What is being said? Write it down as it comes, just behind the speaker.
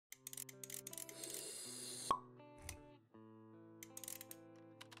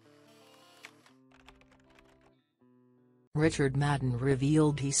Richard Madden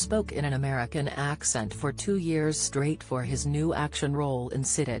revealed he spoke in an American accent for 2 years straight for his new action role in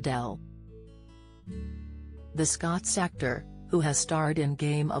Citadel. The Scots actor, who has starred in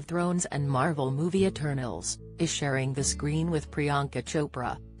Game of Thrones and Marvel movie Eternals, is sharing the screen with Priyanka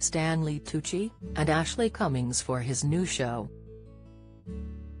Chopra, Stanley Tucci, and Ashley Cummings for his new show.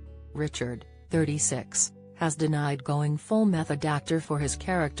 Richard, 36, has denied going full method actor for his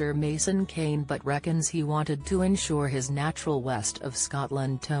character Mason Kane but reckons he wanted to ensure his natural West of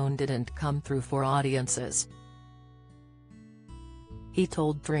Scotland tone didn't come through for audiences. He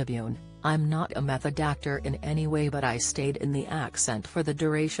told Tribune, "I'm not a method actor in any way, but I stayed in the accent for the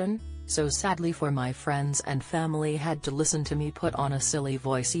duration, so sadly for my friends and family had to listen to me put on a silly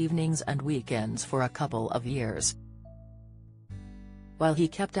voice evenings and weekends for a couple of years." While he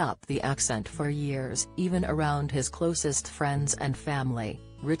kept up the accent for years, even around his closest friends and family,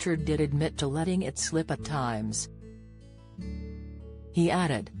 Richard did admit to letting it slip at times. He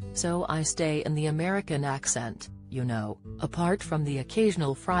added, "So I stay in the American accent, you know, apart from the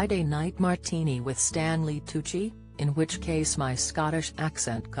occasional Friday night martini with Stanley Tucci, in which case my Scottish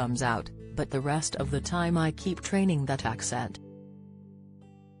accent comes out, but the rest of the time I keep training that accent.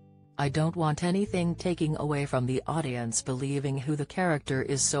 I don't want anything taking away from the audience believing who the character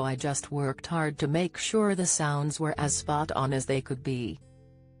is, so I just worked hard to make sure the sounds were as spot on as they could be."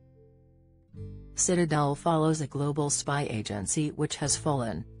 Citadel follows a global spy agency which has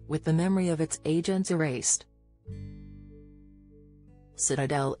fallen, with the memory of its agents erased.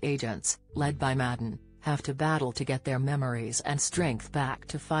 Citadel agents, led by Madden, have to battle to get their memories and strength back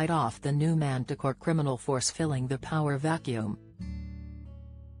to fight off the new Manticore criminal force filling the power vacuum.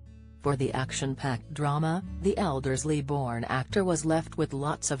 For the action-packed drama, the Elderslie-born actor was left with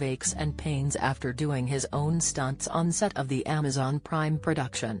lots of aches and pains after doing his own stunts on set of the Amazon Prime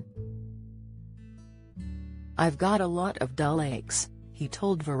production. "I've got a lot of dull aches," he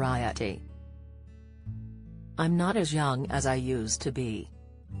told Variety. "I'm not as young as I used to be.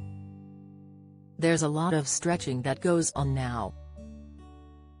 There's a lot of stretching that goes on now.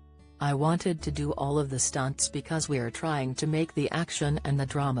 I wanted to do all of the stunts because we're trying to make the action and the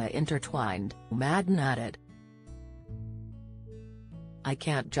drama intertwined," Madden added. "I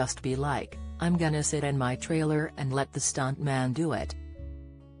can't just be like, I'm gonna sit in my trailer and let the stuntman do it.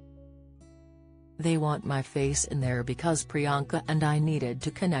 They want my face in there because Priyanka and I needed to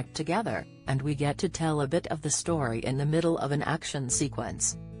connect together, and we get to tell a bit of the story in the middle of an action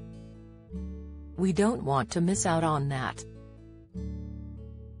sequence. We don't want to miss out on that."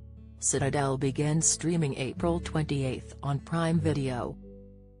 Citadel begins streaming April 28 on Prime Video.